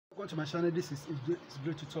Welcome to my channel. This is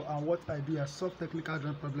Oblique tutor, and what I do is solve technical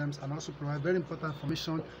drawing problems and also provide very important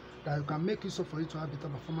information that you can make use of for you to have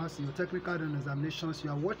better performance in your technical drawing examinations.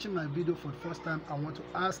 You are watching my video for the first time. I want to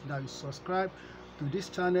ask that you subscribe to this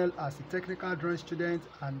channel as a technical drawing student,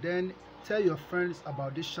 and then tell your friends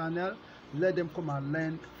about this channel. Let them come and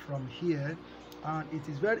learn from here. And it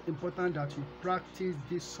is very important that you practice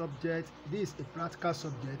this subject. This is a practical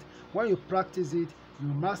subject. When you practice it, you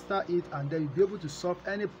master it, and then you'll be able to solve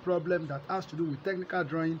any problem that has to do with technical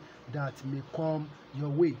drawing that may come your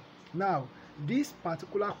way. Now, this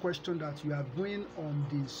particular question that you are doing on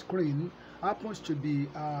the screen happens to be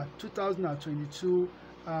 2022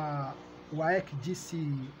 WASSCE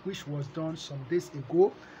GC, which was done some days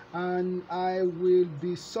ago, and I will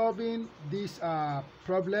be solving this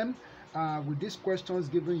problem with these questions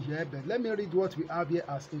given here. But let me read what we have here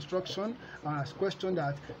as instruction, as question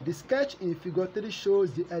that the sketch in figure 3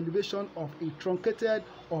 shows the elevation of a truncated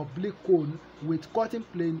oblique cone with cutting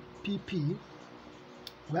plane PP.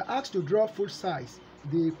 We are asked to draw full size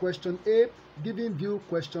the question A, given view,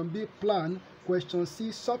 question B, plan, question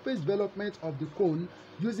C, surface development of the cone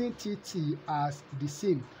using TT as the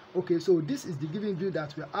seam. Okay, so this is the given view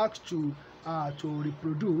that we are asked to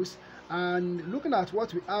reproduce. And looking at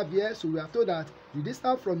what we have here, so we are told that the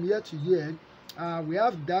distance from here to here, we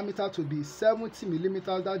have diameter to be 70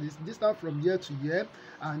 millimeters. That is distance from here to here,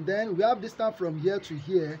 and then we have distance from here to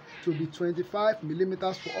here to be 25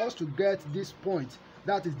 millimeters for us to get this point.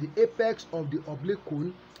 That is the apex of the oblique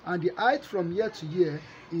cone, and the height from here to here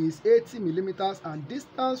is 80 millimeters, and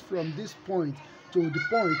distance from this point to the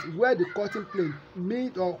point where the cutting plane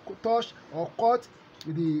meet or touch or cut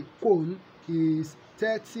the cone is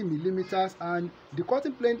 30 millimeters, and the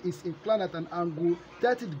cutting plane is inclined at an angle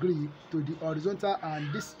 30 degrees to the horizontal,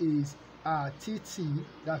 and this is TT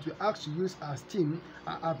that we asked to use as seam,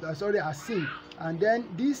 as seam. And then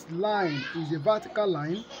this line is a vertical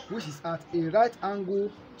line which is at a right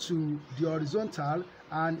angle to the horizontal,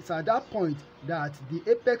 and it's at that point that the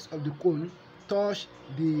apex of the cone touch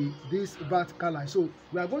this vertical line. So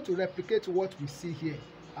we are going to replicate what we see here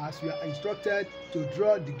as we are instructed to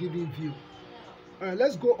draw the given view.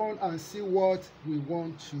 Let's go on and see what we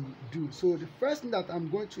want to do. So the first thing that I'm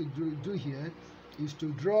going to do here is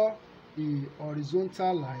to draw a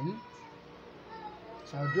horizontal line.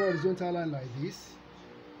 So I'll draw a horizontal line like this.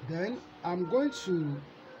 Then I'm going to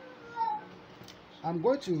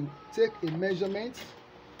take a measurement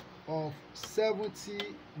of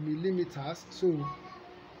 70 millimeters. So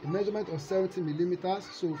a measurement of 70 millimeters.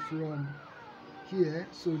 So from here,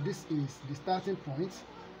 so this is the starting point.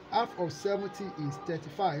 Half of 70 is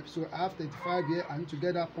 35, so I have 35 here. I need to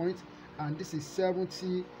get that point, and this is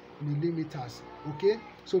 70 millimeters. Okay,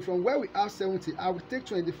 so from where we have 70, I will take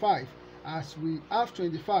 25 as we have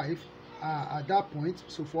 25 at that point.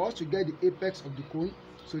 So for us to get the apex of the cone,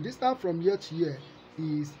 so distance from here to here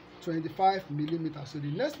is 25 millimeters. So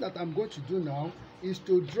the next that I'm going to do now is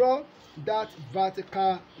to draw that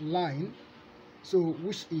vertical line, so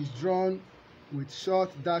which is drawn with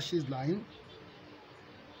short dashes line.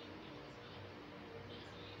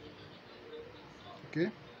 Okay,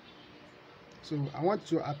 so I want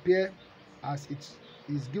to appear as it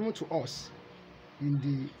is given to us in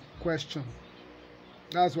the question.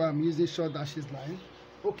 That's why I'm using short dashes line.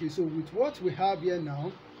 Okay, so with what we have here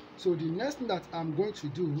now, so the next thing that I'm going to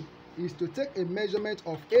do is to take a measurement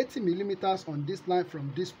of 80 millimeters on this line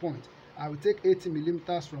from this point. I will take 80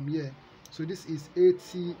 millimeters from here. So this is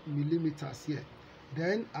 80 millimeters here.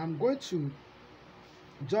 Then I'm going to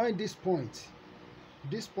join this point.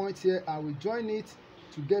 This point here, I will join it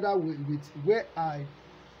together with where I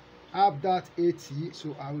have that 80.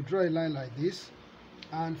 So I will draw a line like this,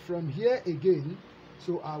 and from here again,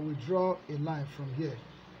 so I will draw a line from here.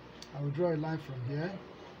 I will draw a line from here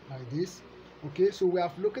like this. Okay, so we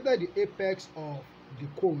have located the apex of the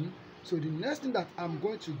cone. So the next thing that I'm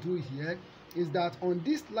going to do here is that on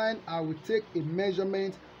this line I will take a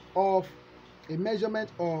measurement of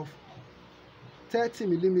 30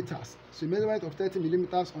 millimeters. So measurement of 30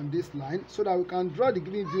 millimeters on this line, so that we can draw the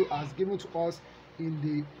given view as given to us in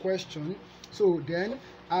the question. So then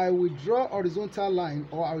I will draw a horizontal line,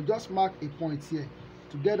 or I will just mark a point here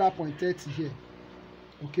to get that point 30 here.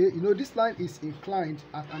 Okay, you know this line is inclined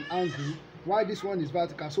at an angle while this one is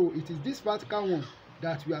vertical, so it is this vertical one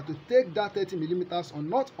that we have to take that 30 millimeters on,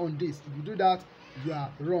 not on this. If you do that, you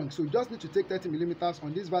are wrong. So you just need to take 30 millimeters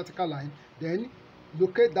on this vertical line, then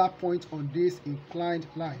locate that point on this inclined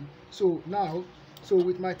line. So now, so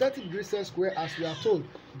with my 30 degree set square, as we are told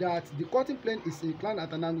that the cutting plane is inclined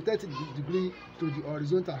at an angle 30 degree to the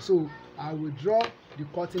horizontal, so I will draw the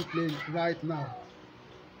cutting plane right now.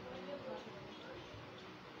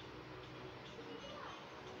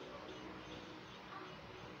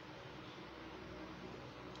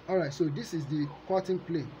 All right, so this is the cutting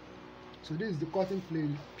plane. So this is the cutting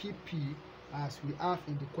plane PP as we have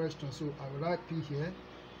in the question. So I will write P here,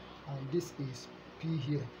 and this is P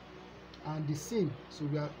here. And the seam, so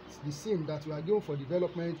the seam that we are given for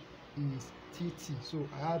development is TT. So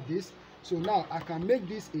I have this. So now I can make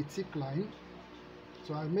this a thick line.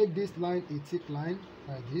 So I make this line a thick line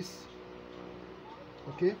like this.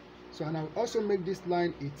 Okay. So and I will also make this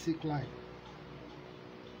line a thick line.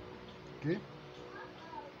 Okay.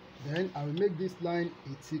 Then I will make this line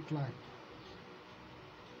a thick line.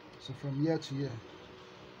 So from here to here.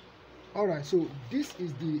 All right. So this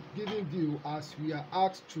is the given view as we are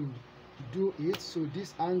asked to do it. So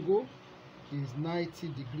this angle is 90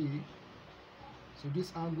 degree. So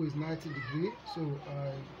this angle is 90 degree. So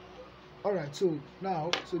all right, so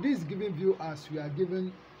now this is given view as we are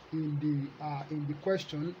given in the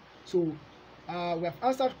question. So we have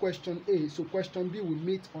answered question A, so question B will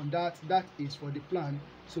meet on that is for the plan.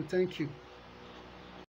 So thank you.